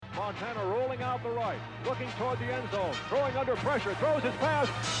Montana rolling out the right, looking toward the end zone, throwing under pressure, throws his pass,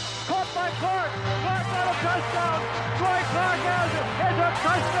 caught by Clark. Clark got a touchdown. Dwight Clark has it. It's a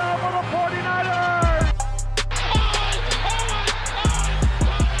touchdown for the 49ers.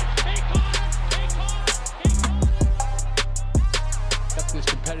 Got this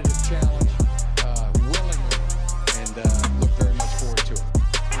competitive challenge willingly and look very much forward to it.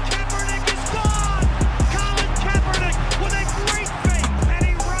 Kaepernick is gone! Colin Kaepernick with a great fake, and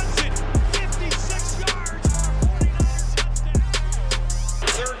he runs it 56 yards for a 49er touchdown.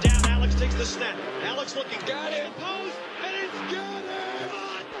 Third down, Alex takes the snap. Alex looking, got it, post, and it's got it!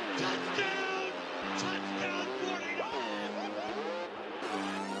 Touchdown! Touchdown 49!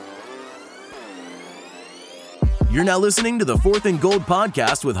 You're now listening to the Fourth and Gold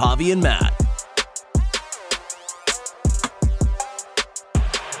podcast with Javi and Matt.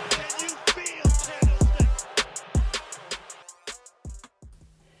 Can you feel Candlestick?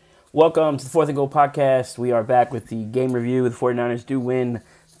 Welcome to the Fourth and Goal podcast. We are back with the game review. The 49ers do win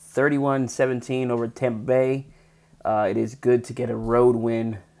 31-17 over Tampa Bay. It is good to get a road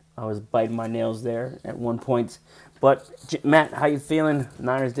win. I was biting my nails there at one point. But, Matt, how you feeling? The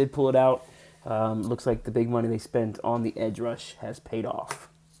Niners did pull it out. Looks like the big money they spent on the edge rush has paid off.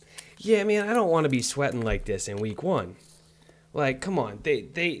 Yeah, man, I don't want to be sweating like this in week one. Like, come on.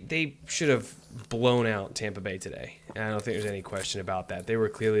 They should have blown out Tampa Bay today. And I don't think there's any question about that. They were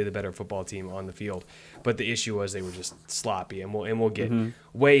clearly the better football team on the field. But the issue was they were just sloppy, and we'll get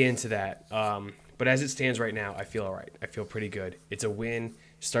way into that. But as it stands right now, I feel all right. I feel pretty good. It's a win.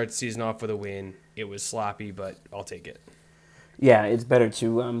 Start the season off with a win. It was sloppy, but I'll take it. Yeah, it's better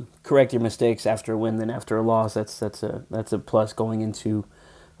to correct your mistakes after a win than after a loss. That's a plus going into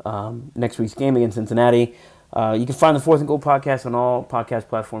next week's game against Cincinnati. You can find the Fourth and Goal podcast on all podcast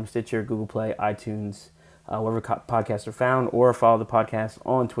platforms: Stitcher, Google Play, iTunes, wherever podcasts are found, or follow the podcast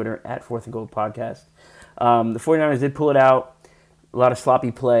on Twitter at Fourth and Goal Podcast. The 49ers did pull it out. A lot of sloppy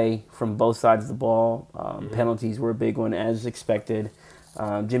play from both sides of the ball. Penalties were a big one, as expected.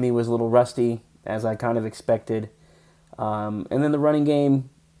 Jimmy was a little rusty, as I kind of expected. And then the running game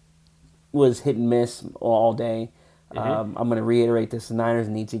was hit and miss all day. I'm going to reiterate this. The Niners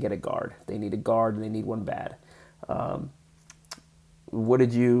need to get a guard. They need a guard, and they need one bad. What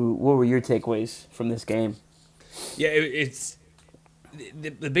were your takeaways from this game? Yeah, it's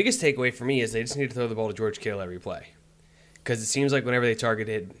the biggest takeaway for me is they just need to throw the ball to George Kittle every play. Because it seems like whenever they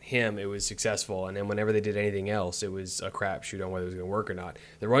targeted him, it was successful. And then whenever they did anything else, it was a crapshoot on whether it was going to work or not.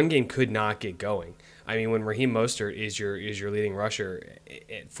 The run game could not get going. I mean, when Raheem Mostert is your leading rusher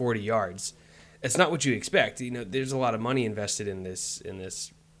at 40 yards, it's not what you expect. You know, there's a lot of money invested in this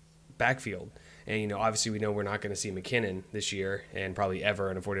backfield. And, you know, obviously we know we're not going to see McKinnon this year and probably ever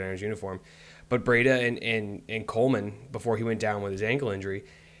in a 49ers uniform. But Breida and Coleman, before he went down with his ankle injury,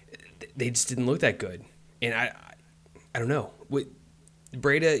 they just didn't look that good. And I don't know.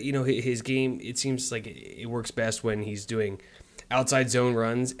 Breida, you know, his game, it seems like it works best when he's doing outside zone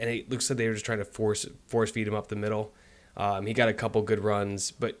runs, and it looks like they were just trying to force feed him up the middle. He got a couple good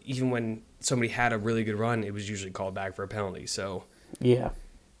runs, but even when somebody had a really good run, it was usually called back for a penalty. So Yeah.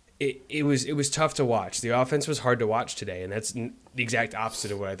 It was tough to watch. The offense was hard to watch today, and that's the exact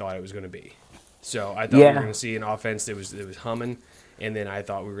opposite of what I thought it was going to be. So I thought we were going to see an offense that was humming, and then I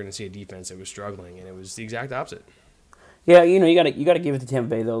thought we were going to see a defense that was struggling, and it was the exact opposite. Yeah, you know, you gotta give it to Tampa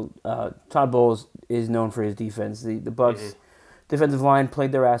Bay though. Todd Bowles is known for his defense. The Bucs defensive line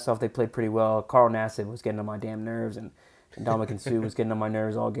played their ass off. They played pretty well. Carl Nassib was getting on my damn nerves, and Dominican Sue was getting on my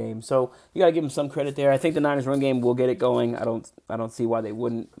nerves all game. So you gotta give him some credit there. I think the Niners run game will get it going. I don't see why they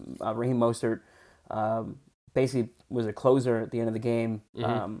wouldn't. Raheem Mostert basically was a closer at the end of the game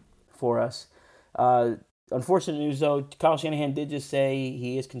for us. Unfortunate news, though, Kyle Shanahan did just say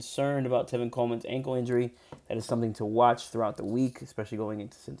he is concerned about Tevin Coleman's ankle injury. That is something to watch throughout the week, especially going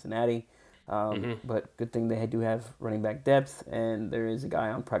into Cincinnati. But good thing they do have running back depth, and there is a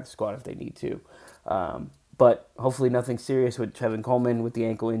guy on practice squad if they need to. But hopefully nothing serious with Tevin Coleman with the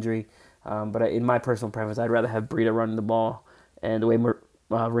ankle injury. But in my personal preference, I'd rather have Breida running the ball. And the way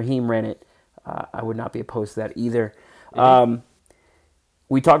Raheem ran it, I would not be opposed to that either.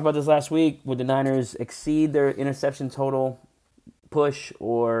 We talked about this last week. Would the Niners exceed their interception total push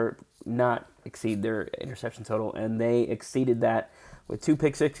or not exceed their interception total? And they exceeded that with 2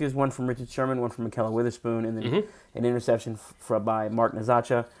 pick sixes, one from Richard Sherman, one from Michaela Witherspoon, and then an interception by Mark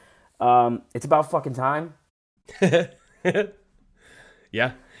Nazacha. It's about fucking time. Yeah.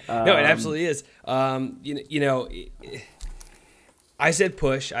 No, it absolutely is. You know, I said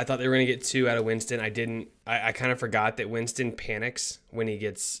push. I thought they were going to get 2 out of Winston. I didn't. I kind of forgot that Winston panics when he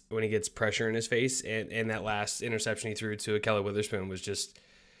gets pressure in his face, and that last interception he threw to Kelly Witherspoon was just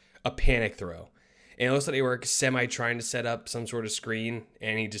a panic throw. And it looks like they were semi trying to set up some sort of screen,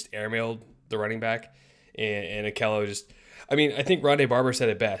 and he just airmailed the running back. And Akello just, I mean, I think Rondé Barber said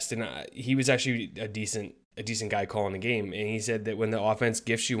it best, and he was actually a decent guy calling the game. And he said that when the offense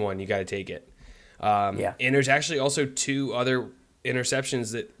gifts you one, you got to take it. And there's actually also 2 other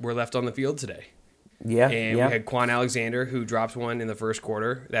interceptions that were left on the field today. Yeah. And we had Quan Alexander, who dropped one in the first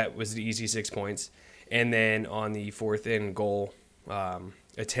quarter. That was the easy 6 points. And then on the 4th and goal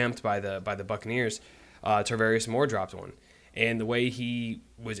attempt by the Buccaneers, Tarvarius Moore dropped one. And the way he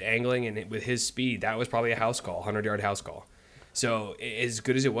was angling and with his speed, that was probably a house call, 100-yard house call. So as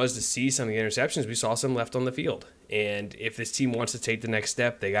good as it was to see some of the interceptions, we saw some left on the field. And if this team wants to take the next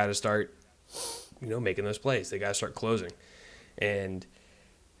step, they got to start, making those plays. They got to start closing.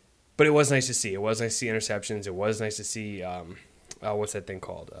 But it was nice to see. It was nice to see interceptions. It was nice to see, what's that thing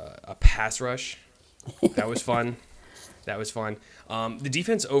called? A pass rush. That was fun. The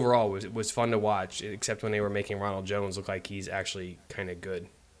defense overall was fun to watch, except when they were making Ronald Jones look like he's actually kind of good.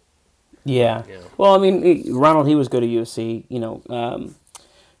 Yeah. Well, I mean, Ronald, he was good at USC,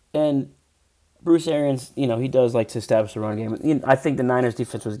 and Bruce Arians, he does like to establish the run game. I think the Niners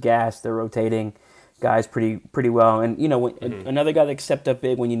defense was gassed. They're rotating guys pretty well. And, another guy that stepped up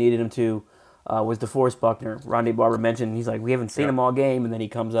big when you needed him to was DeForest Buckner. Rondé Barber mentioned, he's like, we haven't seen him all game, and then he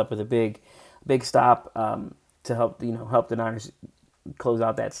comes up with a big stop to help the Niners close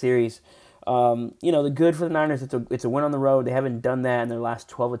out that series. The good for the Niners, it's a win on the road. They haven't done that in their last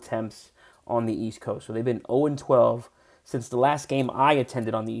 12 attempts on the East Coast. So they've been 0-12 since the last game I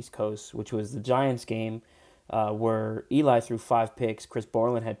attended on the East Coast, which was the Giants game, where Eli threw 5 picks. Chris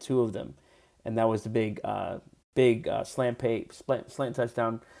Borland had 2 of them, and that was the big slant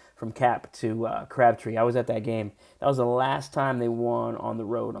touchdown from Cap to Crabtree. I was at that game. That was the last time they won on the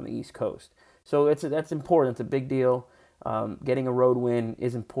road on the East Coast. So that's important. It's a big deal. Getting a road win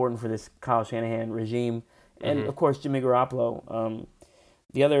is important for this Kyle Shanahan regime, and of course Jimmy Garoppolo.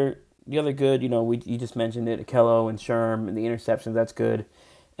 The other good, you just mentioned it, Akello and Sherm and the interceptions. That's good.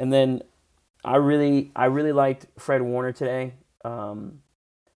 And then I really liked Fred Warner today.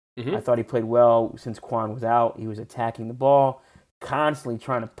 I thought he played well since Quan was out. He was attacking the ball, constantly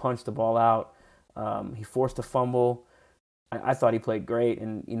trying to punch the ball out. He forced a fumble. I thought he played great,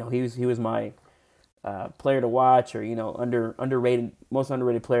 and he was my player to watch, or most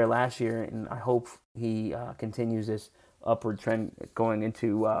underrated player last year, and I hope he continues this upward trend going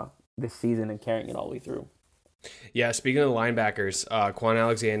into this season and carrying it all the way through. Yeah, speaking of the linebackers, Quan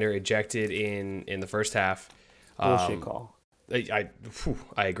Alexander ejected in the first half. Bullshit call. I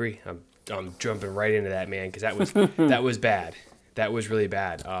agree. I'm jumping right into that, man, because that was that was bad. That was really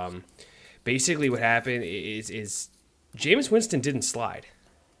bad. Basically, what happened is Jameis Winston didn't slide.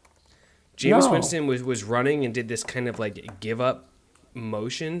 Jameis Winston was running and did this kind of like give up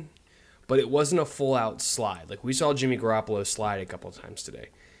motion, but it wasn't a full out slide. Like we saw Jimmy Garoppolo slide a couple of times today.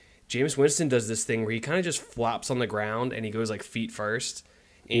 Jameis Winston does this thing where he kind of just flops on the ground and he goes like feet first.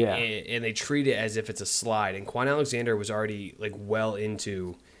 And they treat it as if it's a slide. And Quan Alexander was already like well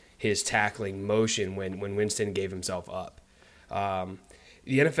into his tackling motion when Winston gave himself up. The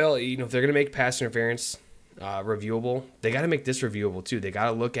NFL, if they're going to make pass interference reviewable, they got to make this reviewable too. They got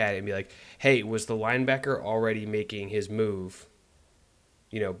to look at it and be like, hey, was the linebacker already making his move,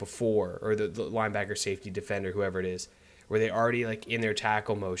 before, or the linebacker, safety, defender, whoever it is, were they already like in their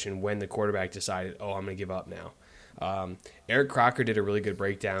tackle motion when the quarterback decided, oh, I'm going to give up now? Eric Crocker did a really good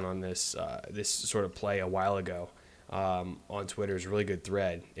breakdown on this sort of play a while ago on Twitter. It's a really good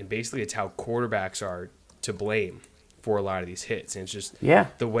thread, and basically it's how quarterbacks are to blame for a lot of these hits, and it's just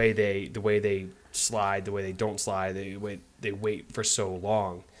the way they slide, the way they don't slide, the way they wait for so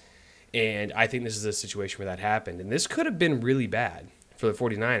long. And I think this is a situation where that happened, and this could have been really bad for the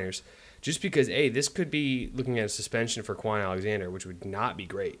 49ers, just because this could be looking at a suspension for Quan Alexander, which would not be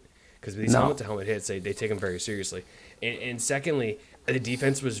great. Because these helmet-to-helmet hits, they take them very seriously. And secondly, the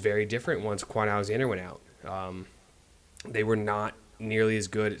defense was very different once Quan Alexander went out. They were not nearly as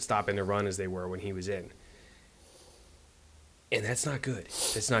good at stopping the run as they were when he was in. And that's not good.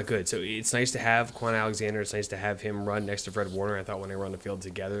 That's not good. So it's nice to have Quan Alexander. It's nice to have him run next to Fred Warner. I thought when they were on the field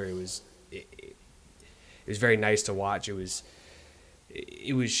together, it was very nice to watch. It was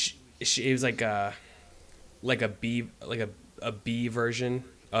like a B version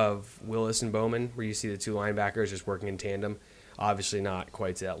of Willis and Bowman, where you see the two linebackers just working in tandem. Obviously not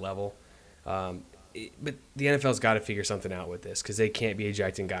quite to that level. But the NFL's got to figure something out with this, because they can't be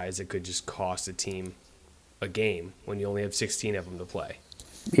ejecting guys that could just cost a team a game when you only have 16 of them to play.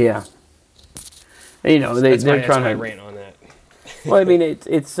 Yeah. They're trying to to rant on that. Well, I mean, it's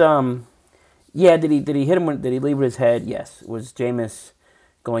did he hit him? Did he leave with his head? Yes. Was Jameis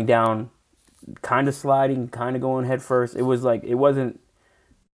going down, kind of sliding, kind of going head first. It was like, it wasn't,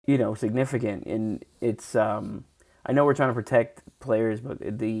 significant. And it's, I know we're trying to protect players, but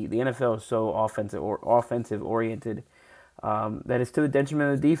the NFL is so offensive oriented that it's to the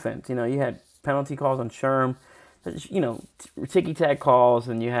detriment of the defense. You had penalty calls on Sherm, ticky-tack calls,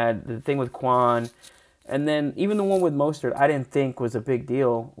 and you had the thing with Quan. And then even the one with Mostert, I didn't think was a big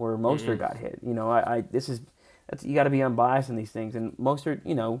deal where Mostert got hit. You got to be unbiased in these things. And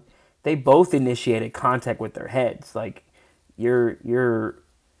Mostert, they both initiated contact with their heads. Like, you're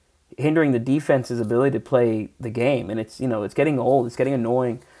hindering the defense's ability to play the game, and it's getting old, it's getting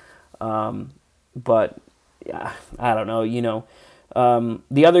annoying. But yeah, I don't know.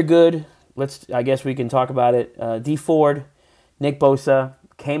 The other good, I guess we can talk about it. D Ford, Nick Bosa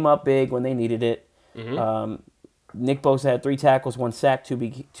came up big when they needed it. Nick Bosa had 3 tackles, 1 sack, 2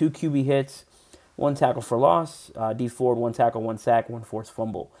 QB hits, 1 tackle for loss. D Ford, 1 tackle, 1 sack, 1 forced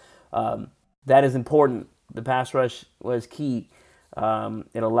fumble. That is important. The pass rush was key.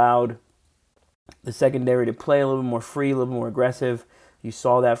 It allowed the secondary to play a little bit more free, a little bit more aggressive. You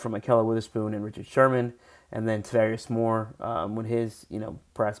saw that from Ahkello Witherspoon and Richard Sherman, and then Tavarius Moore with his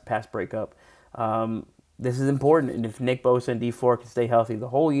pass breakup. This is important, and if Nick Bosa and D Ford can stay healthy the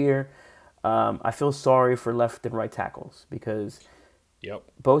whole year, I feel sorry for left and right tackles because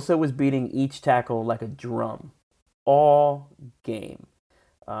Bosa was beating each tackle like a drum all game.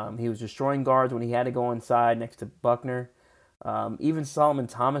 He was destroying guards when he had to go inside next to Buckner. Even Solomon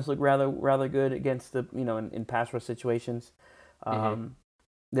Thomas looked rather good against the in pass rush situations.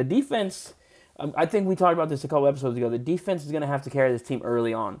 The defense, I think we talked about this a couple episodes ago. The defense is going to have to carry this team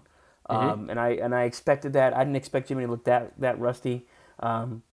early on, and I expected that. I didn't expect Jimmy to look that rusty,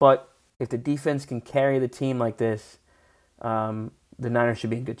 but if the defense can carry the team like this, the Niners should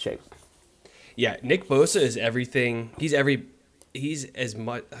be in good shape. Yeah, Nick Bosa is everything. He's as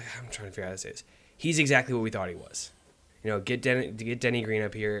much. I'm trying to figure out how to say this. He's exactly what we thought he was. Get Denny Green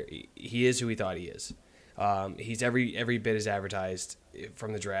up here. He is who we thought he is. He's every bit as advertised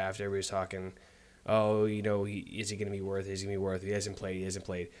from the draft. Everybody's talking, is he going to be worth it? Is he going to be worth it? He hasn't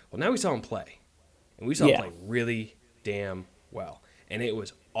played. Well, now we saw him play. And we saw him play really damn well. And it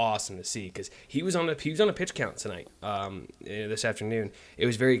was awesome to see because he was on a pitch count tonight, this afternoon. It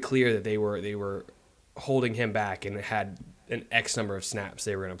was very clear that they were holding him back and had an X number of snaps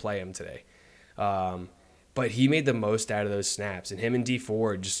they were going to play him today. But he made the most out of those snaps, and him and D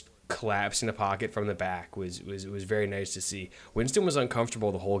Ford just collapsed in the pocket from the back was very nice to see. Winston was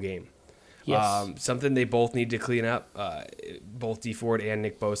uncomfortable the whole game. Yes. Something they both need to clean up. Both D Ford and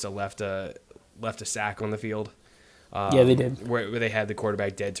Nick Bosa left a sack on the field. Yeah, they did. Where they had the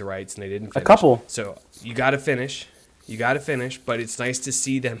quarterback dead to rights and they didn't finish. A couple. So you got to finish. But it's nice to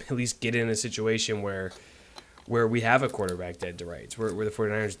see them at least get in a situation where we have a quarterback dead to rights, where the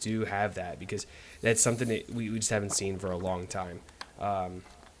 49ers do have that, because that's something that we just haven't seen for a long time.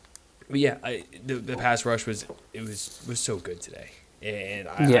 But yeah, the pass rush was so good today, and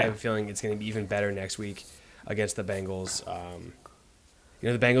I have a feeling it's going to be even better next week against the Bengals.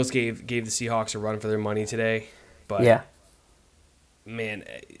 The Bengals gave the Seahawks a run for their money today, but man,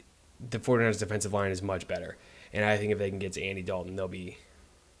 the 49ers defensive line is much better, and I think if they can get to Andy Dalton, they'll be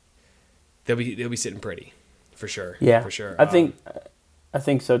sitting pretty. For sure. Yeah, for sure. I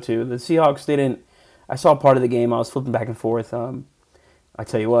think so too. The Seahawks didn't. I saw part of the game. I was flipping back and forth. I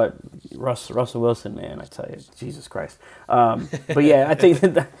tell you what, Russell Wilson, man. I tell you, Jesus Christ. But yeah, I think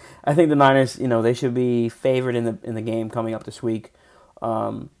the Niners. They should be favored in the game coming up this week.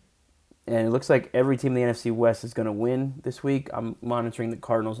 And it looks like every team in the NFC West is going to win this week. I'm monitoring the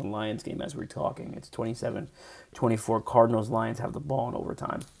Cardinals and Lions game as we're talking. It's 27-24. Cardinals Lions have the ball in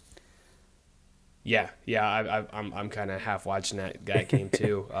overtime. Yeah, I'm kind of half watching that game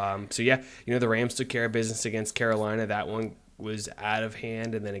too. So yeah, the Rams took care of business against Carolina. That one was out of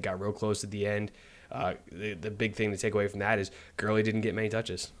hand, and then it got real close at the end. The big thing to take away from that is Gurley didn't get many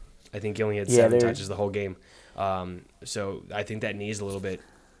touches. I think he only had 7 touches the whole game. So I think that knee is a little bit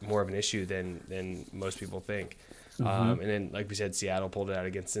more of an issue than most people think. And then, like we said, Seattle pulled it out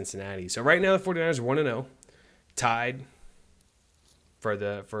against Cincinnati. So right now the 49ers are 1-0, tied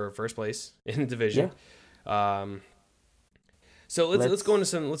for first place in the division. Yeah. So let's go into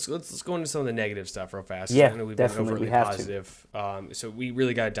some of the negative stuff real fast. Yeah, I know we've definitely. been overly positive. So we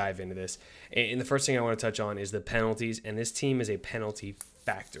really got to dive into this. And the first thing I want to touch on is the penalties. And this team is a penalty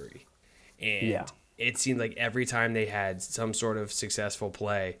factory. And it seemed like every time they had some sort of successful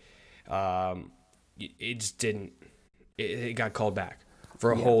play, it just didn't. It got called back.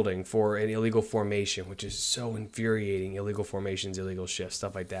 For a holding, for an illegal formation, which is so infuriating. Illegal formations, illegal shifts,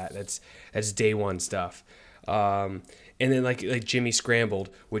 stuff like that. That's day one stuff. And And then like Jimmy scrambled,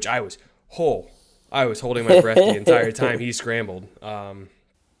 which I was holding my breath the entire time he scrambled.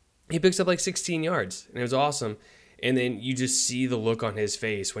 He picks up like 16 yards, and it was awesome. And then you just see the look on his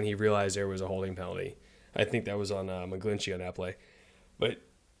face when he realized there was a holding penalty. I think that was on McGlinchey on that play. But,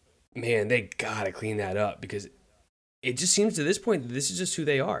 man, they got to clean that up because it just seems to this point that this is just who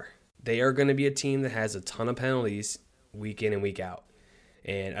they are. They are going to be a team that has a ton of penalties week in and week out.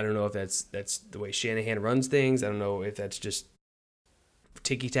 And I don't know if that's the way Shanahan runs things. I don't know if that's just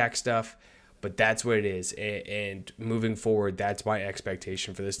ticky-tack stuff. But that's what it is. And moving forward, that's my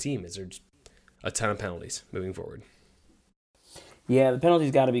expectation for this team is there's a ton of penalties moving forward. Yeah, the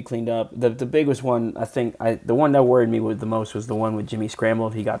penalties got to be cleaned up. The biggest one, I think, the one that worried me the most was the one with Jimmy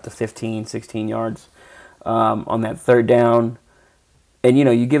scrambled. He got to 15, 16 yards on that third down. And,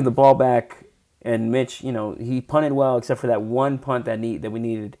 you give the ball back, and Mitch, he punted well except for that one punt that we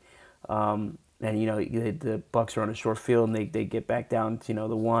needed. And, the Bucs are on a short field, and they get back down to,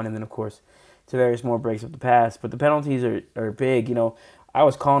 the one. And then, of course, Tavares Moore breaks up the pass. But the penalties are big. I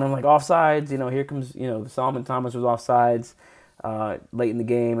was calling him, like, offsides. Here comes, Solomon Thomas was offsides late in the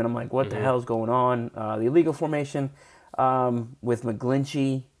game. And I'm like, what the hell's going on? The illegal formation with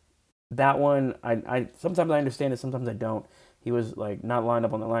McGlinchey, that one, I sometimes I understand it, sometimes I don't. He was, like, not lined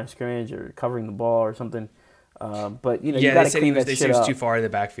up on the line of scrimmage or covering the ball or something. But, you got to clean that shit up. They said he was too far in the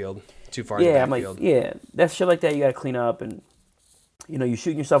backfield. I'm like, that shit like that you got to clean up. And, you're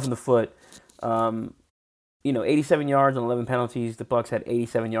shooting yourself in the foot. 87 yards on 11 penalties. The Bucs had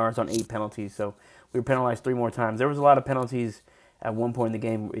 87 yards on 8 penalties. So we were penalized 3 more times. There was a lot of penalties at one point in the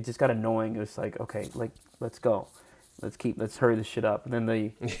game. It just got annoying. It was like, okay, like, let's go. Let's hurry this shit up. And then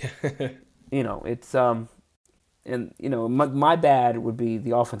it's my bad would be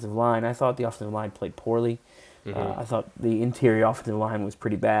the offensive line. I thought the offensive line played poorly. I thought the interior offensive line was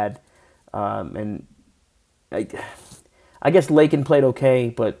pretty bad. And I guess Lakin played okay,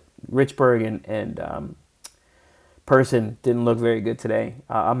 but Richburg and Person didn't look very good today.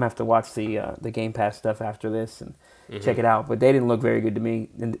 I'm gonna have to watch the Game Pass stuff after this and check it out. But they didn't look very good to me.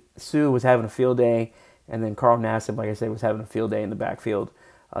 And Sue was having a field day, and then Carl Nassib, like I said, was having a field day in the backfield.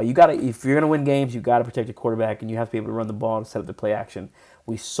 If you're gonna win games, you gotta protect your quarterback, and you have to be able to run the ball to set up the play action.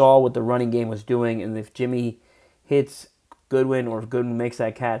 We saw what the running game was doing, and if Jimmy hits Goodwin or if Goodwin makes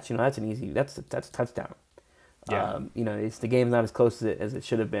that catch, that's a touchdown. Yeah. It's the game's not as close as it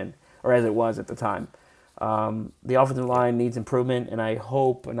should have been or as it was at the time. The offensive line needs improvement, and I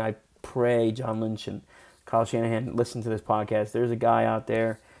hope and I pray John Lynch and Kyle Shanahan listen to this podcast. There's a guy out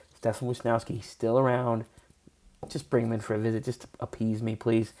there, Stefan Wisnowski, he's still around. Just bring him in for a visit. Just appease me,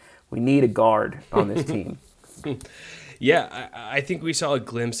 please. We need a guard on this team. Yeah, I think we saw a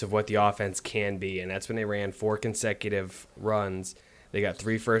glimpse of what the offense can be, and that's when they ran 4 consecutive runs. They got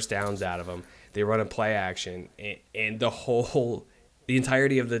 3 first downs out of them. They run a play action, and the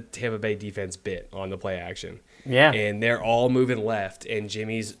entirety of the Tampa Bay defense bit on the play action. Yeah. And they're all moving left, and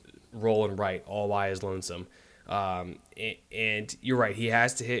Jimmy's rolling right all by his lonesome. And you're right, he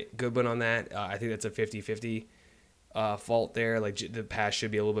has to hit Goodwin on that. I think that's a 50-50 fault there. Like, the pass should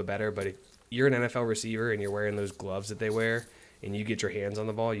be a little bit better, but if you're an NFL receiver and you're wearing those gloves that they wear and you get your hands on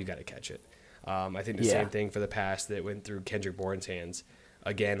the ball, you got to catch it. I think the same thing for the pass that went through Kendrick Bourne's hands.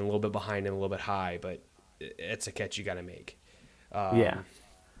 Again, a little bit behind him, a little bit high, but it's a catch you got to make.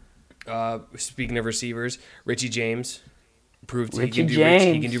 Speaking of receivers, Richie James proved he can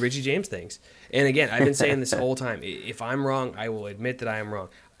do Richie James things. And again, I've been saying this whole time. If I'm wrong, I will admit that I am wrong.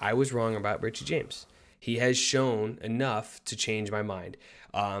 I was wrong about Richie James. He has shown enough to change my mind.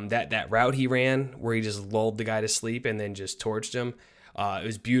 That route he ran where he just lulled the guy to sleep and then just torched him, it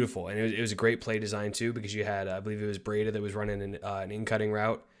was beautiful. And it was a great play design too, because you had, I believe it was Breda that was running an in-cutting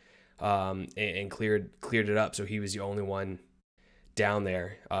route and cleared it up. So he was the only one down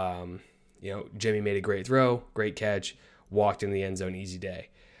there. Jimmy made a great throw, great catch, walked in the end zone, easy day.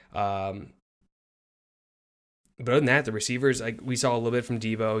 But other than that, the receivers, we saw a little bit from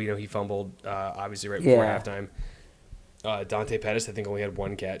Debo. He fumbled, obviously, right before halftime. Dante Pettis, I think, only had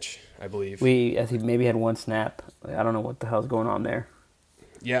 1 catch, I believe. I think maybe had 1 snap. I don't know what the hell's going on there.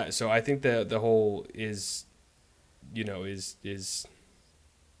 Yeah, so I think the whole is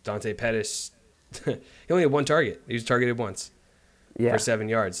Dante Pettis. He only had 1 target. He was targeted once for 7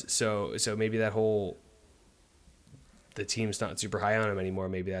 yards. So maybe that whole the team's not super high on him anymore.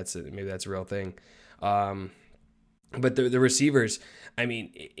 Maybe that's a real thing. But the receivers, I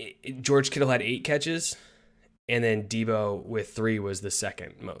mean, George Kittle had 8 catches, and then Debo with 3 was the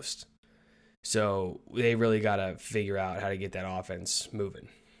second most. So they really got to figure out how to get that offense moving.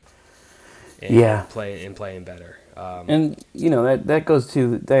 And playing better. And that goes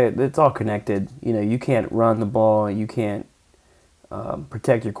to that. It's all connected. You can't run the ball. You can't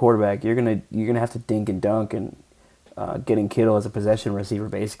protect your quarterback. You're gonna have to dink and dunk and getting Kittle as a possession receiver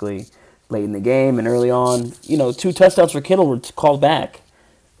basically late in the game and early on. 2 touchdowns for Kittle were called back.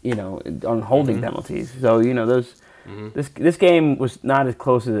 On holding penalties. So those. This game was not as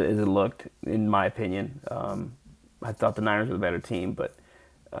close as it looked, in my opinion. I thought the Niners were the better team, but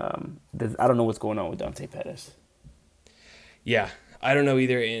I don't know what's going on with Dante Pettis. Yeah, I don't know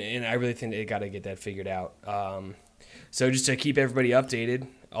either, and I really think they got to get that figured out. So just to keep everybody updated,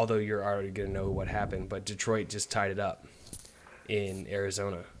 although you're already going to know what happened, but Detroit just tied it up in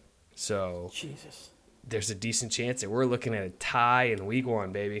Arizona. So Jesus. There's a decent chance that we're looking at a tie in week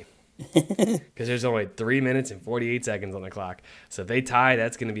 1, baby. Because there's only 3 minutes and 48 seconds on the clock. So if they tie,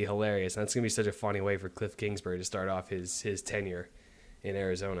 that's going to be hilarious. That's going to be such a funny way for Cliff Kingsbury to start off his tenure in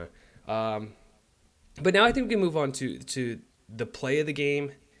Arizona. But now I think we can move on to the play of the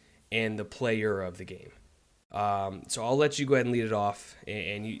game and the player of the game. So I'll let you go ahead and lead it off,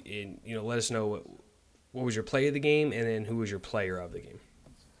 and you let us know what was your play of the game, and then who was your player of the game.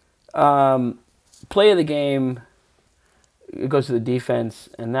 Play of the game. It goes to the defense,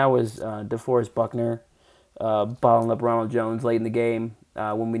 and that was DeForest Buckner bottling up Ronald Jones late in the game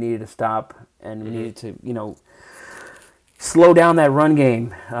when we needed to stop and we needed to, slow down that run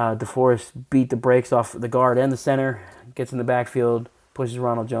game. DeForest beat the brakes off the guard and the center, gets in the backfield, pushes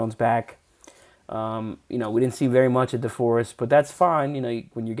Ronald Jones back. We didn't see very much of DeForest, but that's fine.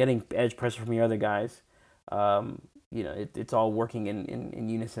 When you're getting edge pressure from your other guys, it's all working in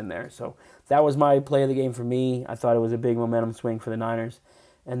unison there. So that was my play of the game for me. I thought it was a big momentum swing for the Niners.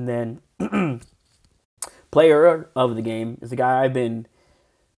 And then player of the game is the guy I've been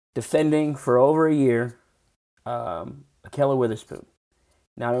defending for over a year, Ahkello Witherspoon.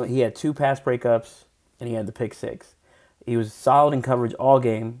 Now, he had 2 pass breakups, and he had the pick 6. He was solid in coverage all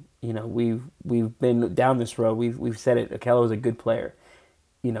game. We've been down this road. We've said it. Ahkello is a good player.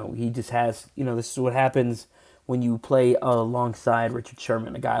 He just has, this is what happens when you play alongside Richard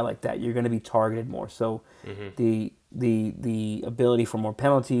Sherman, a guy like that. You're going to be targeted more. So the ability for more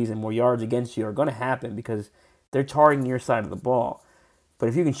penalties and more yards against you are going to happen because they're targeting your side of the ball. But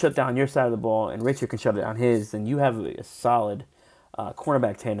if you can shut down your side of the ball and Richard can shut down his, then you have a solid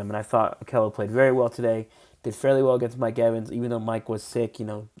cornerback tandem. And I thought Ahkello played very well today. Did fairly well against Mike Evans, even though Mike was sick.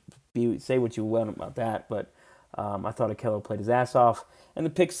 Say what you want about that. But I thought Ahkello played his ass off. And the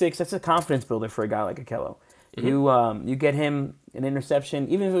pick 6, that's a confidence builder for a guy like Ahkello. You get him an interception,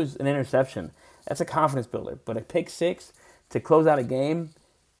 even if it was an interception, that's a confidence builder. But a pick 6 to close out a game,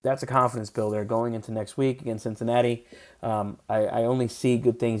 that's a confidence builder going into next week against Cincinnati. I only see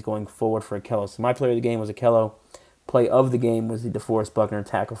good things going forward for Ahkello. So my player of the game was Ahkello. Play of the game was the DeForest Buckner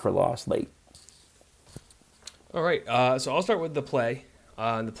tackle for loss late. All right, so I'll start with the play.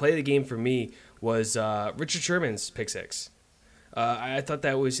 The play of the game for me was Richard Sherman's pick 6. I thought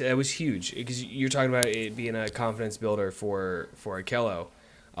that was huge because you're talking about it being a confidence builder for Ahkello.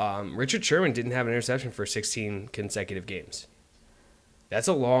 Richard Sherman didn't have an interception for 16 consecutive games. That's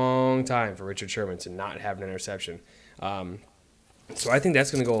a long time for Richard Sherman to not have an interception. So I think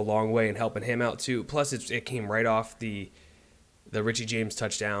that's going to go a long way in helping him out too. Plus, it came right off the Richie James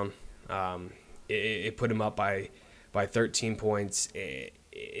touchdown. It put him up by 13 points. I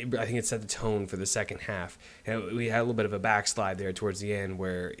think it set the tone for the second half. And we had a little bit of a backslide there towards the end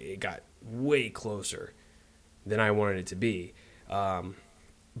where it got way closer than I wanted it to be.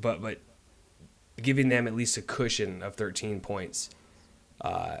 But giving them at least a cushion of 13 points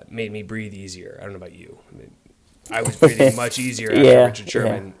made me breathe easier. I don't know about you. I was breathing much easier after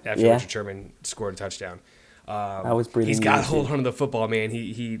Richard Sherman scored a touchdown. I was breathing. He's got a hold on to the football, man.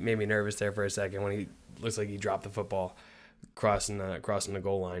 He made me nervous there for a second when he looks like he dropped the football crossing the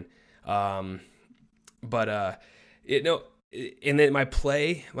goal line. And then my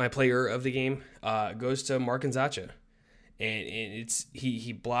player of the game goes to Mark Nzacha. And it's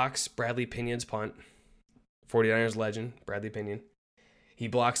he blocks Bradley Pinion's punt. 49ers legend, Bradley Pinion. He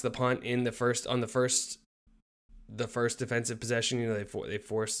blocks the punt in the first defensive possession. They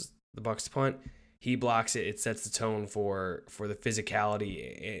force the Bucs to punt. He blocks it. It sets the tone for the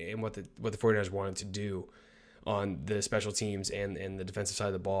physicality and what the 49ers wanted to do on the special teams and the defensive side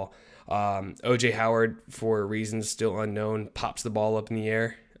of the ball. O.J. Howard, for reasons still unknown, pops the ball up in the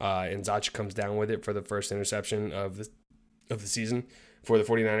air, and Nzacha comes down with it for the first interception of the season for the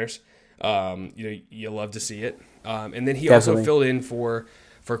 49ers. You love to see it. And then he also filled in for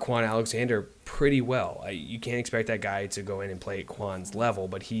Quan Alexander pretty well. You can't expect that guy to go in and play at Quan's level,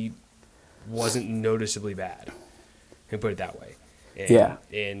 but he wasn't noticeably bad. Can put it that way.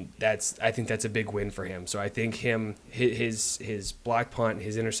 And I think that's a big win for him. So I think his block punt,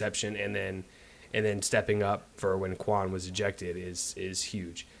 his interception, and then stepping up for when Quan was ejected is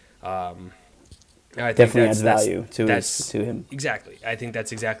huge. I think Definitely adds value to him. Exactly. I think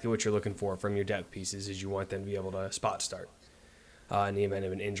that's exactly what you're looking for from your depth pieces. Is you want them to be able to spot start in the event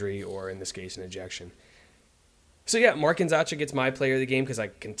of an injury or in this case an ejection. So yeah, Mark Nzacha gets my player of the game because I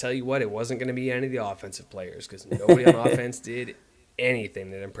can tell you what, it wasn't going to be any of the offensive players because nobody on offense did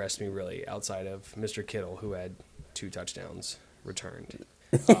anything that impressed me really outside of Mr. Kittle, who had 2 touchdowns returned.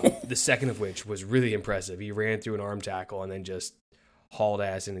 The second of which was really impressive. He ran through an arm tackle and then just hauled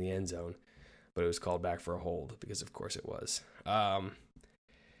ass into the end zone, but it was called back for a hold because of course it was. But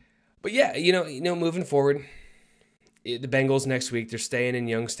yeah, moving forward, the Bengals next week, they're staying in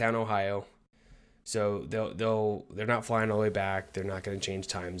Youngstown, Ohio. So they're not flying all the way back. They're not going to change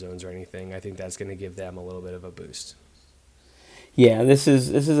time zones or anything. I think that's going to give them a little bit of a boost. Yeah, this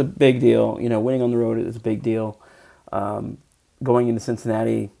is a big deal. Winning on the road is a big deal. Going into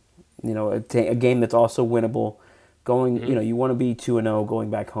Cincinnati, a game that's also winnable. You want to be 2-0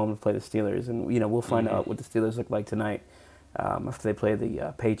 going back home to play the Steelers, and we'll find out what the Steelers look like tonight after they play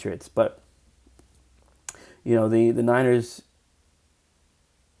the Patriots. But the Niners.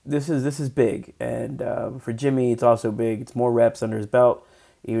 This is big, and for Jimmy, it's also big. It's more reps under his belt.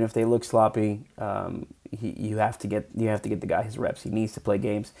 Even if they look sloppy, you have to get the guy his reps. He needs to play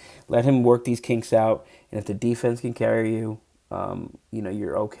games. Let him work these kinks out, and if the defense can carry you,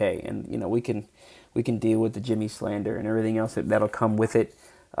 you're okay. And we can deal with the Jimmy slander and everything else that'll come with it.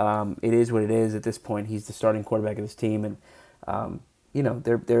 It is what it is at this point. He's the starting quarterback of this team, and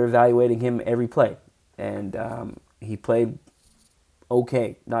they're evaluating him every play, and he played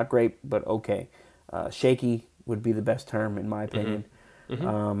okay, not great, but okay. Shaky would be the best term in my opinion.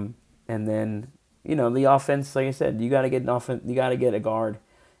 And then the offense, like I said, you got to get a guard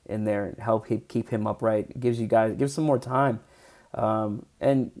in there and help keep him upright. It gives some more time.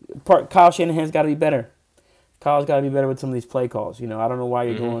 And Kyle Shanahan's got to be better. Kyle's got to be better with some of these play calls. I don't know why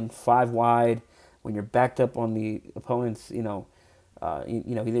you're going 5 wide when you're backed up on the opponent's. Either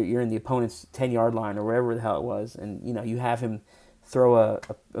you're in the opponent's 10-yard line or wherever the hell it was, and you have him throw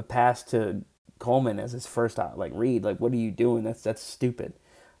a pass to Coleman as his first read. Like, what are you doing? That's stupid.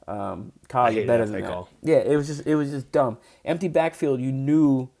 Kyle, you're better than that. Call. Yeah, it was just dumb. Empty backfield. You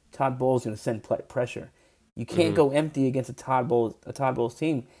knew Todd Bowles going to send to You can't go empty against a Todd Bowles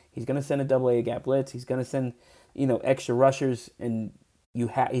team. He's going to send a double-A gap blitz. He's going to send extra rushers, and he's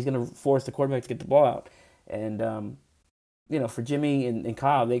going to force the quarterback to get the ball out. And for Jimmy and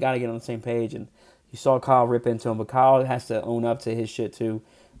Kyle, they got to get on the same page. And you saw Kyle rip into him, but Kyle has to own up to his shit too.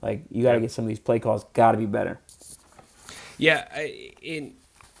 Like, you got to get some of these play calls got to be better. Yeah, and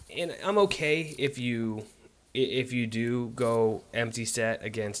I'm okay if you do go empty set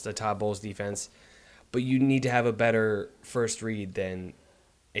against a Todd Bowles defense, but you need to have a better first read than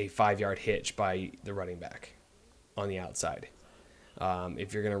a 5-yard hitch by the running back on the outside.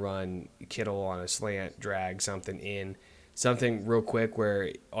 If you're going to run Kittle on a slant, drag something in, something real quick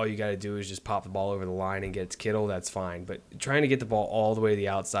where all you got to do is just pop the ball over the line and get Kittle, that's fine. But trying to get the ball all the way to the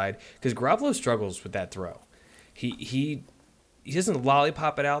outside, because Garoppolo struggles with that throw. He doesn't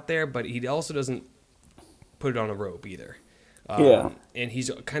lollipop it out there, but he also doesn't put it on a rope either. And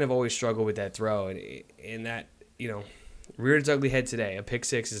he's kind of always struggled with that throw. And that, reared its ugly head today. A pick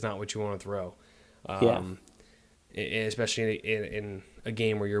six is not what you want to throw. Especially in a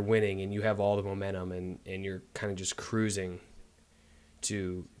game where you're winning and you have all the momentum and you're kind of just cruising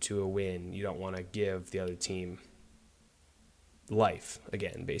to a win. You don't want to give the other team life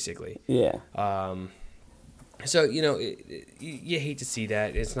again, basically. Yeah. So, you hate to see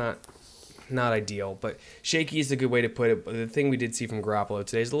that. It's not ideal, but shaky is a good way to put it. But the thing we did see from Garoppolo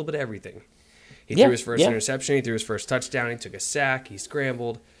today is a little bit of everything. He threw his first interception. He threw his first touchdown. He took a sack. He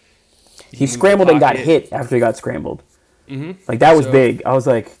scrambled. He scrambled and got hit after he got scrambled. Mm-hmm. Like, that was big. I was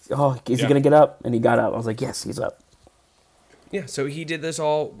like, oh, is he going to get up? And he got up. I was like, yes, he's up. Yeah, so he did this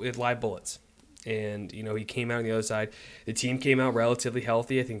all with live bullets. And, he came out on the other side. The team came out relatively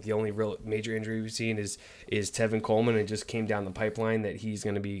healthy. I think the only real major injury we've seen is Tevin Coleman. It just came down the pipeline that he's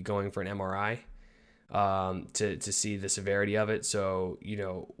going to be going for an MRI to see the severity of it. So,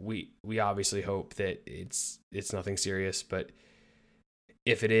 we obviously hope that it's nothing serious. But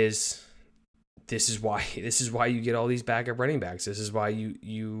if it is, this is why you get all these backup running backs. This is why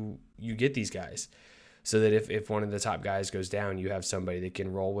you get these guys. So that if one of the top guys goes down, you have somebody that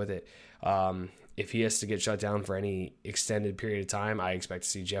can roll with it. If he has to get shut down for any extended period of time, I expect to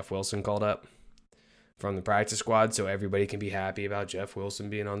see Jeff Wilson called up from the practice squad so everybody can be happy about Jeff Wilson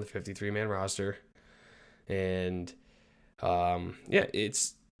being on the 53-man roster. And But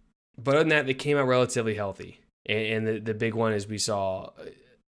other than that, they came out relatively healthy. And the big one is we saw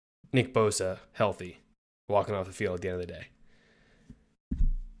Nick Bosa healthy, walking off the field at the end of the day.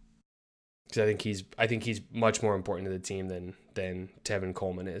 Because I think he's much more important to the team than Tevin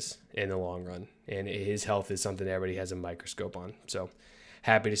Coleman is in the long run, and his health is something everybody has a microscope on. So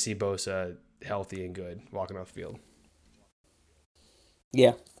happy to see Bosa healthy and good walking off the field.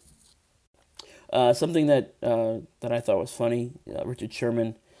 Yeah. Something that I thought was funny, Richard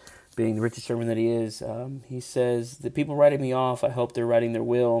Sherman, being the Richard Sherman that he is, he says, "The people writing me off, I hope they're writing their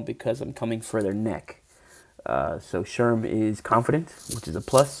will because I'm coming for their neck." So Sherm is confident, which is a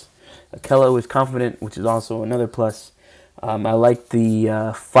plus. Kello is confident, which is also another plus. I like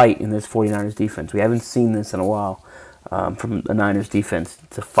the fight in this 49ers defense. We haven't seen this in a while from the Niners defense,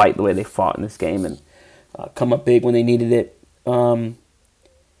 to fight the way they fought in this game and come up big when they needed it. I'm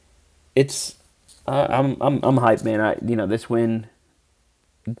hyped, man. This win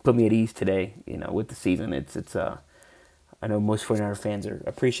put me at ease today. With the season, it's I know most 49er fans are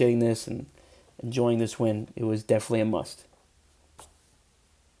appreciating this and enjoying this win. It was definitely a must.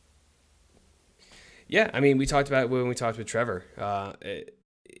 Yeah, I mean, we talked about it when we talked with Trevor.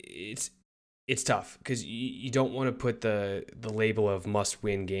 It's tough because you don't want to put the label of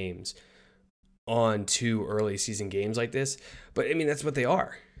must-win games on 2 early season games like this, but I mean that's what they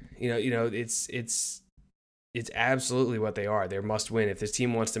are. It's absolutely what they are. They're must-win. If this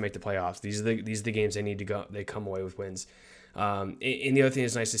team wants to make the playoffs, these are the games they need to go. They come away with wins. And the other thing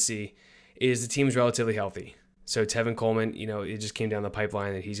that's nice to see is the team's relatively healthy. So Tevin Coleman, it just came down the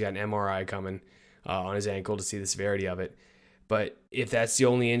pipeline that he's got an MRI coming on his ankle to see the severity of it. But if that's the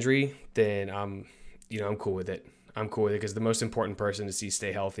only injury, then I'm cool with it. I'm cool with it because the most important person to see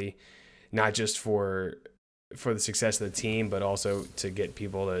stay healthy, not just for the success of the team, but also to get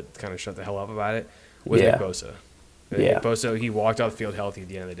people to kind of shut the hell up about it, was Nick Bosa. Yeah. Nick Bosa, he walked off the field healthy at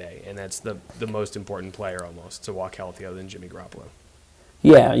the end of the day, and that's the most important player almost to walk healthy other than Jimmy Garoppolo.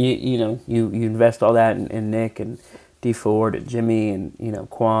 Yeah, you invest all that in Nick and D Ford and Jimmy and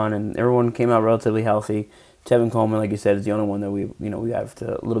Quan, and everyone came out relatively healthy. Tevin Coleman, like you said, is the only one that we have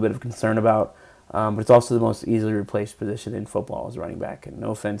a little bit of concern about. But it's also the most easily replaced position in football as running back. And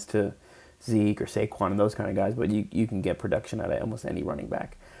no offense to Zeke or Saquon and those kind of guys, but you can get production out of almost any running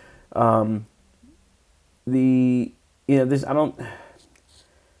back. I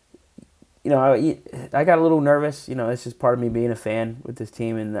got a little nervous. It's just part of me being a fan with this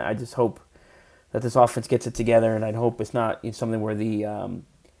team, and I just hope that this offense gets it together, and I hope it's not something where the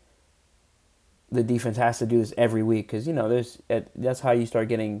defense has to do this every week, because that's how you start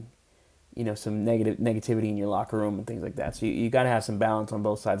getting some negativity in your locker room and things like that. So you got to have some balance on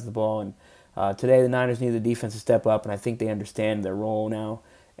both sides of the ball. And today the Niners need the defense to step up, and I think they understand their role now.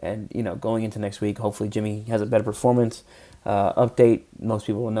 And going into next week, hopefully Jimmy has a better performance. Update: most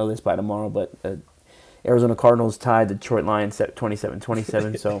people will know this by tomorrow, but Arizona Cardinals tied the Detroit Lions at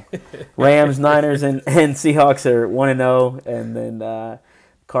 27-27. So Rams, Niners, and Seahawks are 1-0, and then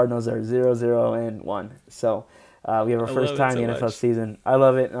Cardinals are 0-0-1. So we have our first time in the NFL season. I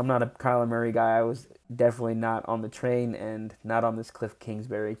love it. I'm not a Kyler Murray guy. I was definitely not on the train and not on this Cliff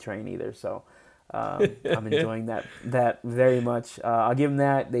Kingsbury train either. So I'm enjoying that very much. I'll give them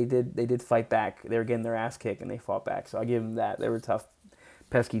that. They did fight back. They were getting their ass kicked and they fought back. So I'll give them that. They were a tough,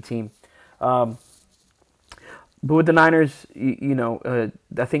 pesky team. But with the Niners,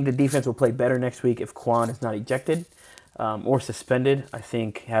 I think the defense will play better next week if Quan is not ejected or suspended. I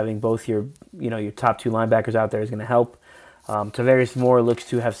think having both your top 2 linebackers out there is going to help. Tavarius Moore looks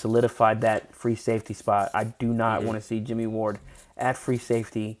to have solidified that free safety spot. I do not want to see Jimmy Ward at free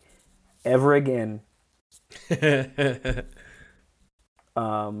safety ever again. Tavarius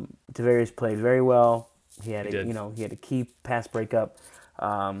played very well. He had a key pass breakup.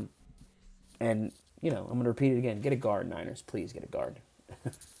 And I'm going to repeat it again. Get a guard, Niners. Please get a guard.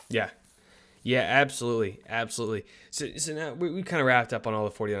 Yeah, absolutely. So now we kind of wrapped up on all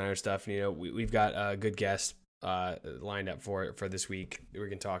the 49ers stuff. We've got a good guest lined up for this week. We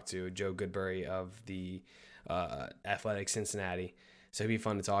can talk to Joe Goodberry of the Athletic Cincinnati. So it'd be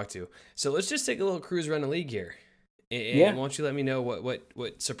fun to talk to. So let's just take a little cruise around the league here. And why don't you let me know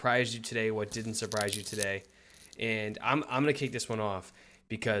what surprised you today, what didn't surprise you today. And I'm going to kick this one off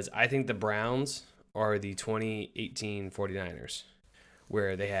because I think the Browns are the 2018 49ers,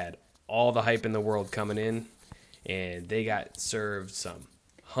 where they had all the hype in the world coming in, and they got served some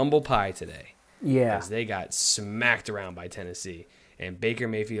humble pie today. Yeah. Because they got smacked around by Tennessee, and Baker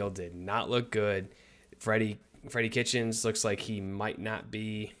Mayfield did not look good. Freddie Kitchens looks like he might not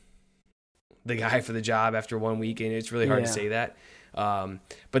be the guy for the job after 1 week, and it's really hard to say that.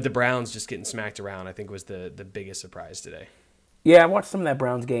 But the Browns just getting smacked around, I think, was the biggest surprise today. Yeah, I watched some of that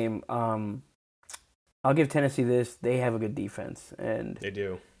Browns game. I'll give Tennessee this. They have a good defense, and They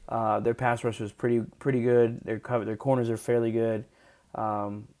do. their pass rush was pretty good. Their corners are fairly good. I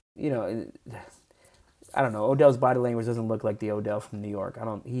don't know. Odell's body language doesn't look like the Odell from New York.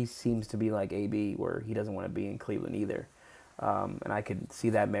 He seems to be like AB, where he doesn't want to be in Cleveland either. And I could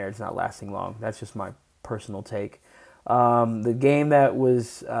see that marriage not lasting long. That's just my personal take. The game that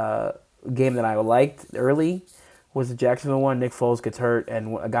was game that I liked early was the Jacksonville one. Nick Foles gets hurt,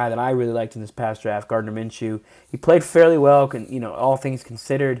 and a guy that I really liked in this past draft, Gardner Minshew, he played fairly well. All things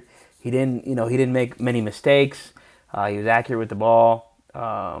considered, he didn't make many mistakes. He was accurate with the ball.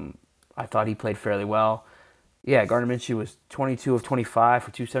 I thought he played fairly well. Yeah, Gardner Minshew was 22 of 25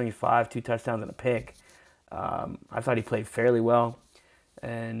 for 275, 2 touchdowns and a pick. I thought he played fairly well,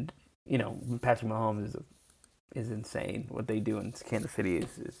 and Patrick Mahomes is insane. What they do in Kansas City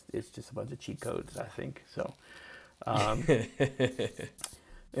is just a bunch of cheat codes, I think. So, and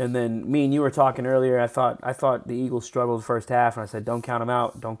then me and you were talking earlier. I thought the Eagles struggled the first half, and I said, "Don't count them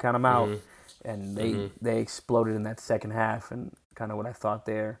out. Don't count them out." And they exploded in that second half, and kind of what I thought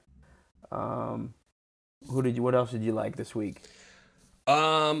there. What else did you like this week?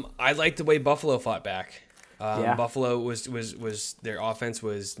 I liked the way Buffalo fought back. Yeah. Buffalo was their offense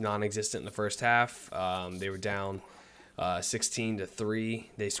was non-existent in the first half. They were down 16-3.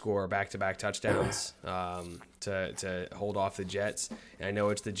 They score back-to-back touchdowns to hold off the Jets. And I know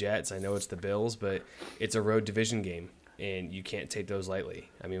it's the Jets, I know it's the Bills, but it's a road division game, and you can't take those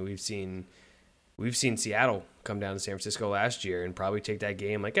lightly. I mean, we've seen Seattle come down to San Francisco last year and probably take that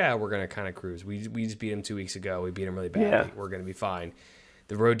game like, we're going to kind of cruise. We just beat them 2 weeks ago. We beat them really badly. Yeah. We're going to be fine.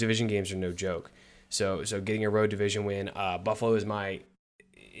 The road division games are no joke. So getting a road division win, Buffalo is my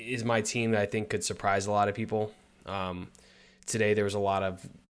team that I think could surprise a lot of people. Today there was a lot of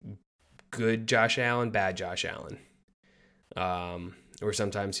good Josh Allen, bad Josh Allen. Or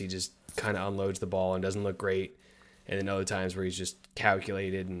sometimes he just kind of unloads the ball and doesn't look great. And then other times where he's just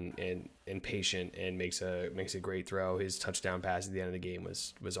calculated and patient and makes a great throw. His touchdown pass at the end of the game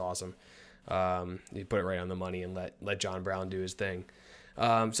was awesome. He put it right on the money and let John Brown do his thing.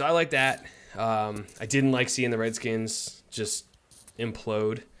 So I like that. I didn't like seeing the Redskins just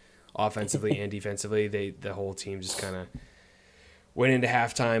implode offensively and defensively. The whole team just kind of went into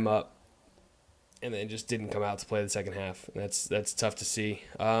halftime up and then just didn't come out to play the second half. And that's tough to see.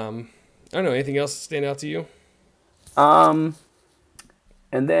 I don't know. Anything else stand out to you? And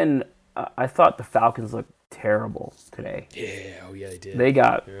then I thought the Falcons looked terrible today. Yeah, they did. They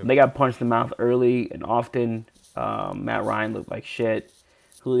got punched in the mouth early and often. Matt Ryan looked like shit.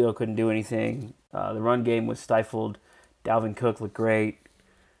 Julio couldn't do anything. The run game was stifled. Dalvin Cook looked great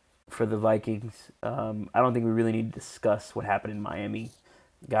for the Vikings. I don't think we really need to discuss what happened in Miami.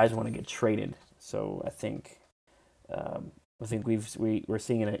 Guys want to get traded, so I think we're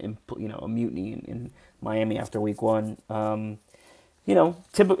seeing a mutiny in Miami after week one.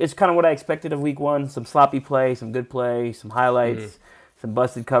 It's kind of what I expected of week one. Some sloppy play, some good play, some highlights, some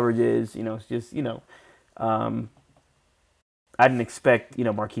busted coverages. It's just I didn't expect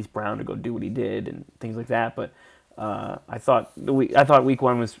Marquise Brown to go do what he did and things like that, but I thought week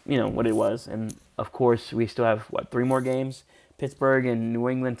one was what it was, and of course we still have 3 more games: Pittsburgh and New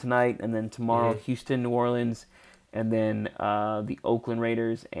England tonight, and then tomorrow Houston, New Orleans, and then the Oakland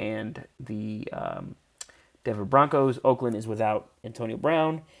Raiders and the Denver Broncos. Oakland is without Antonio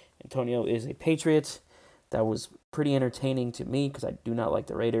Brown. Antonio is a Patriot. That was pretty entertaining to me because I do not like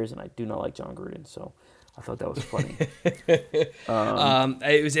the Raiders and I do not like John Gruden, so I thought that was funny.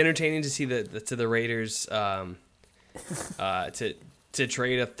 It was entertaining to see the Raiders to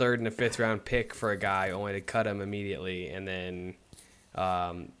trade a 3rd and a 5th round pick for a guy only to cut him immediately and then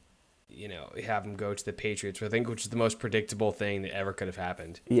have him go to the Patriots, which is the most predictable thing that ever could have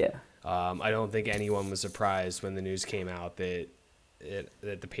happened. Yeah. I don't think anyone was surprised when the news came out that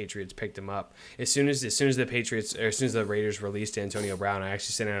the Patriots picked him up. As soon as the Raiders released Antonio Brown, I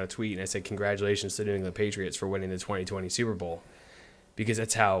actually sent out a tweet and I said, "Congratulations to New England Patriots for winning the 2020 Super Bowl," because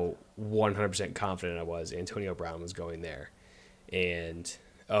that's how 100% confident I was Antonio Brown was going there. And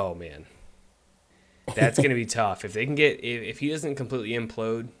oh man, that's going to be tough if they can if he doesn't completely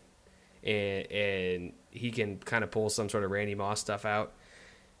implode and he can kind of pull some sort of Randy Moss stuff out.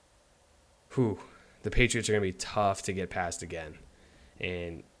 The Patriots are going to be tough to get past again.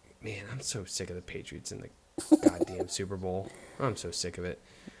 And, man, I'm so sick of the Patriots in the goddamn Super Bowl. I'm so sick of it.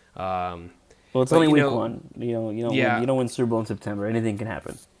 Well, it's only week one. You don't win Super Bowl in September. Anything can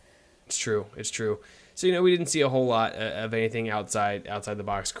happen. It's true. So, we didn't see a whole lot of anything outside the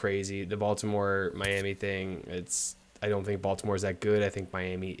box crazy. The Baltimore-Miami thing, I don't think Baltimore's that good. I think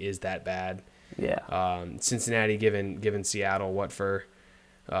Miami is that bad. Yeah. Cincinnati, given Seattle what for,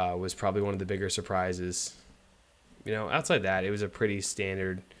 was probably one of the bigger surprises. Outside that, it was a pretty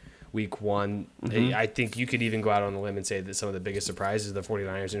standard week one. Mm-hmm. I think you could even go out on the limb and say that some of the biggest surprises are the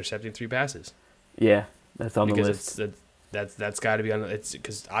 49ers intercepting 3 passes. Yeah, that's on the list. That's got to be on. It's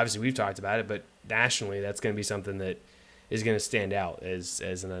because obviously we've talked about it, but nationally, that's going to be something that is going to stand out as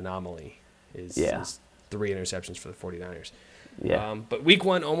an anomaly. Is 3 interceptions for the 49ers. Yeah. But week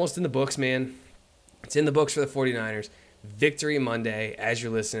one almost in the books, man. It's in the books for the 49ers. Victory Monday. As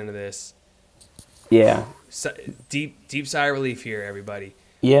you're listening to this. Yeah. Deep sigh of relief here, everybody.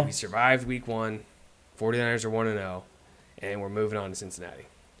 Yeah. We survived week one. 49ers are 1-0, and we're moving on to Cincinnati.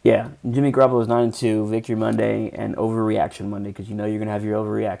 Yeah, Jimmy Garoppolo is 9-2, Victory Monday, and Overreaction Monday, because you know you're going to have your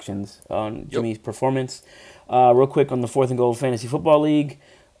overreactions on Jimmy's performance. Real quick on the 4th and Goal Fantasy Football League,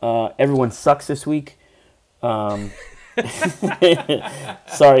 everyone sucks this week. Sorry,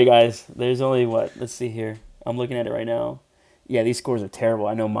 guys. There's only, let's see here. I'm looking at it right now. Yeah, these scores are terrible.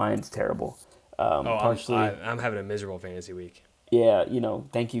 I know mine's terrible. Partially, I'm having a miserable fantasy week. Yeah,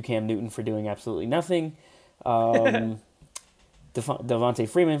 thank you, Cam Newton, for doing absolutely nothing. Devontae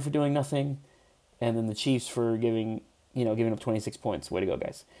Freeman for doing nothing, and then the Chiefs for giving up 26 points. Way to go,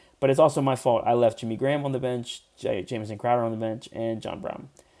 guys. But it's also my fault. I left Jimmy Graham on the bench, Jamison Crowder on the bench, and John Brown.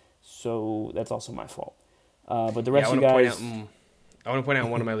 So that's also my fault. But the rest of you guys... I want to point out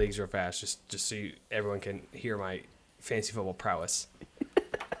one of my leagues real fast, just so everyone can hear my fantasy football prowess.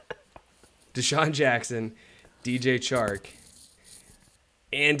 Deshaun Jackson, DJ Chark,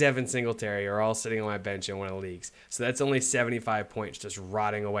 and Devin Singletary are all sitting on my bench in one of the leagues. So that's only 75 points just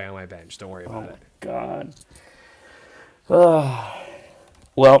rotting away on my bench. Don't worry about it. God.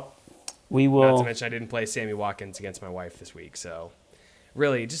 Well, we will... Not to mention I didn't play Sammy Watkins against my wife this week. So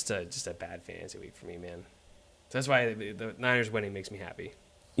really just a bad fantasy week for me, man. So that's why the Niners winning makes me happy.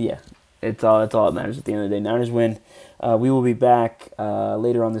 Yeah. It's all that matters at the end of the day. Niners win. We will be back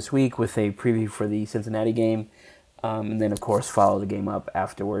later on this week with a preview for the Cincinnati game. And then, of course, follow the game up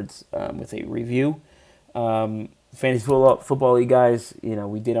afterwards with a review. Fantasy football league, guys,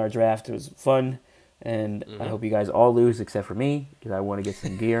 we did our draft. It was fun. And I hope you guys all lose except for me because I want to get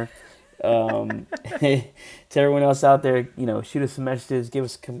some gear. To everyone else out there, shoot us some messages, give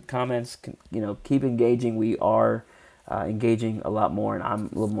us comments, keep engaging. We are engaging a lot more, and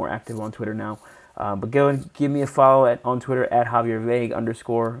I'm a little more active on Twitter now. But go and give me a follow on Twitter at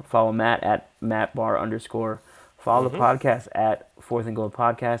 @JavierVague_. Follow Matt at @MattBar_. Follow the podcast at 4th and Goal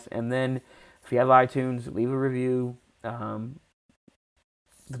Podcast. And then if you have iTunes, leave a review.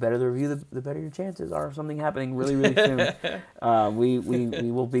 The better the review, the better your chances are of something happening really, really soon. We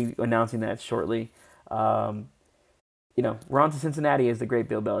will be announcing that shortly. We're on to Cincinnati, as the great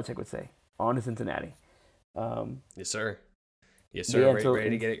Bill Belichick would say. On to Cincinnati. Yes, sir. Yes, sir. Yeah,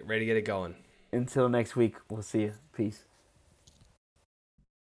 ready to get it going. Until next week, we'll see you. Peace.